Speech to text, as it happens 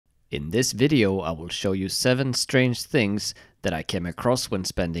In this video, I will show you 7 strange things that I came across when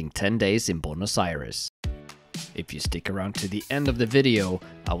spending 10 days in Buenos Aires. If you stick around to the end of the video,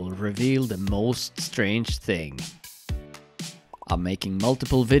 I will reveal the most strange thing. I'm making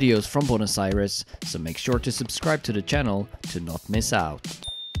multiple videos from Buenos Aires, so make sure to subscribe to the channel to not miss out.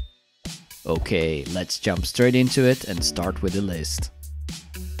 Okay, let's jump straight into it and start with the list.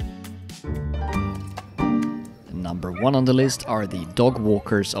 Number 1 on the list are the dog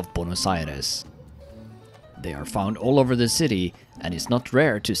walkers of Buenos Aires. They are found all over the city, and it's not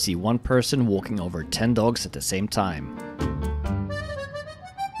rare to see one person walking over 10 dogs at the same time.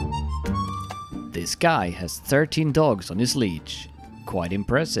 This guy has 13 dogs on his leash. Quite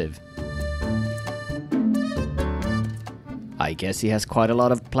impressive. I guess he has quite a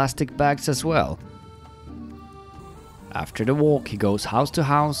lot of plastic bags as well. After the walk, he goes house to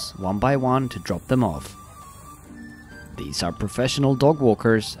house, one by one, to drop them off. These are professional dog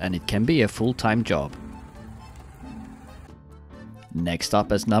walkers, and it can be a full-time job. Next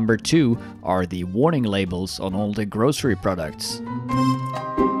up as number 2 are the warning labels on all the grocery products.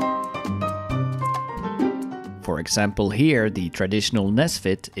 For example, here the traditional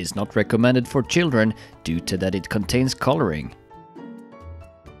Nesfit is not recommended for children due to that it contains coloring.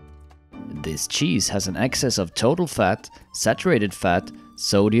 This cheese has an excess of total fat, saturated fat,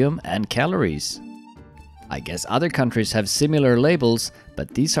 sodium and calories. I guess other countries have similar labels, but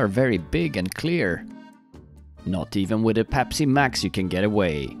these are very big and clear. Not even with a Pepsi Max you can get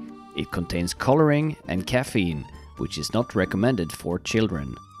away. It contains coloring and caffeine, which is not recommended for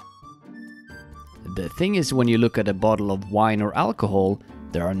children. The thing is, when you look at a bottle of wine or alcohol,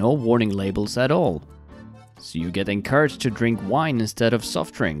 there are no warning labels at all. So you get encouraged to drink wine instead of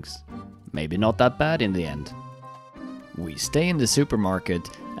soft drinks. Maybe not that bad in the end. We stay in the supermarket,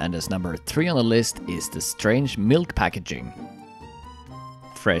 and as number 3 on the list is the strange milk packaging.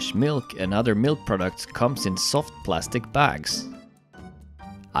 Fresh milk and other milk products comes in soft plastic bags.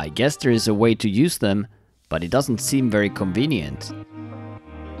 I guess there is a way to use them, but it doesn't seem very convenient.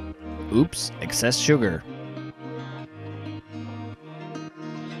 Oops, excess sugar.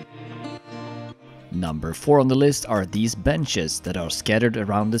 Number 4 on the list are these benches that are scattered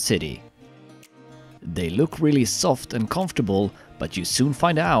around the city. They look really soft and comfortable, but you soon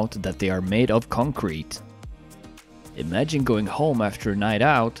find out that they are made of concrete. Imagine going home after a night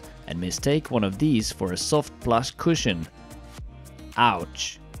out and mistake one of these for a soft plush cushion.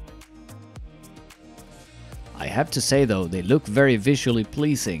 Ouch! I have to say though, they look very visually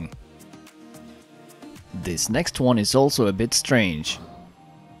pleasing. This next one is also a bit strange.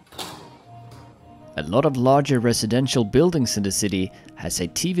 A lot of larger residential buildings in the city has a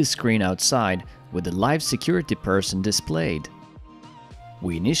TV screen outside with a live security person displayed.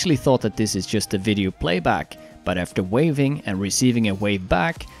 We initially thought that this is just a video playback, but after waving and receiving a wave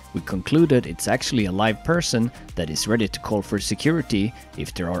back, we concluded it's actually a live person that is ready to call for security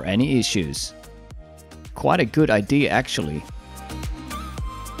if there are any issues. Quite a good idea actually.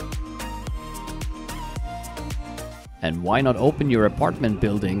 And why not open your apartment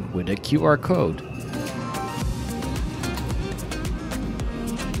building with a QR code?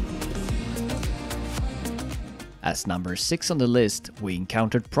 As number 6 on the list, we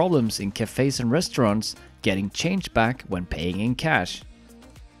encountered problems in cafes and restaurants getting change back when paying in cash.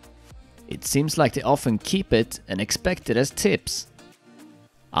 It seems like they often keep it and expect it as tips.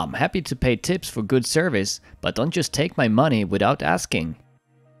 I'm happy to pay tips for good service, but don't just take my money without asking.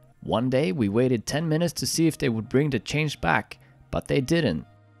 One day we waited 10 minutes to see if they would bring the change back, but they didn't.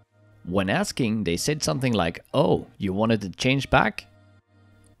 When asking, they said something like, "Oh, you wanted the change back?"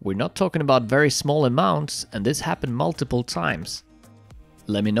 We're not talking about very small amounts, and this happened multiple times.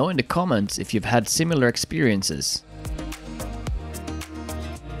 Let me know in the comments if you've had similar experiences.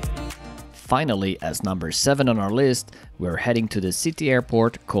 Finally, as number 7 on our list, we're heading to the city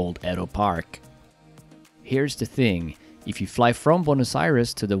airport called Park. Here's the thing, if you fly from Buenos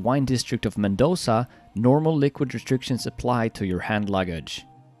Aires to the wine district of Mendoza, normal liquid restrictions apply to your hand luggage.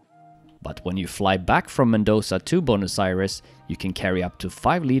 But when you fly back from Mendoza to Buenos Aires, you can carry up to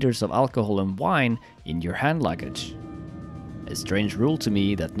 5 liters of alcohol and wine in your hand luggage. A strange rule to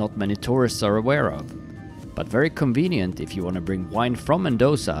me that not many tourists are aware of, but very convenient if you want to bring wine from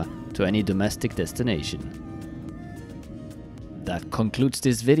Mendoza to any domestic destination. That concludes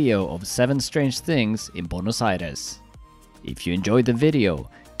this video of 7 strange things in Buenos Aires. If you enjoyed the video,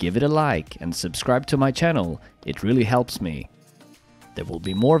 give it a like and subscribe to my channel, it really helps me. There will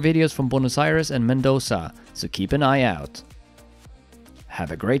be more videos from Buenos Aires and Mendoza, so keep an eye out.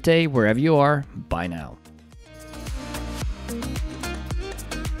 Have a great day wherever you are. Bye now.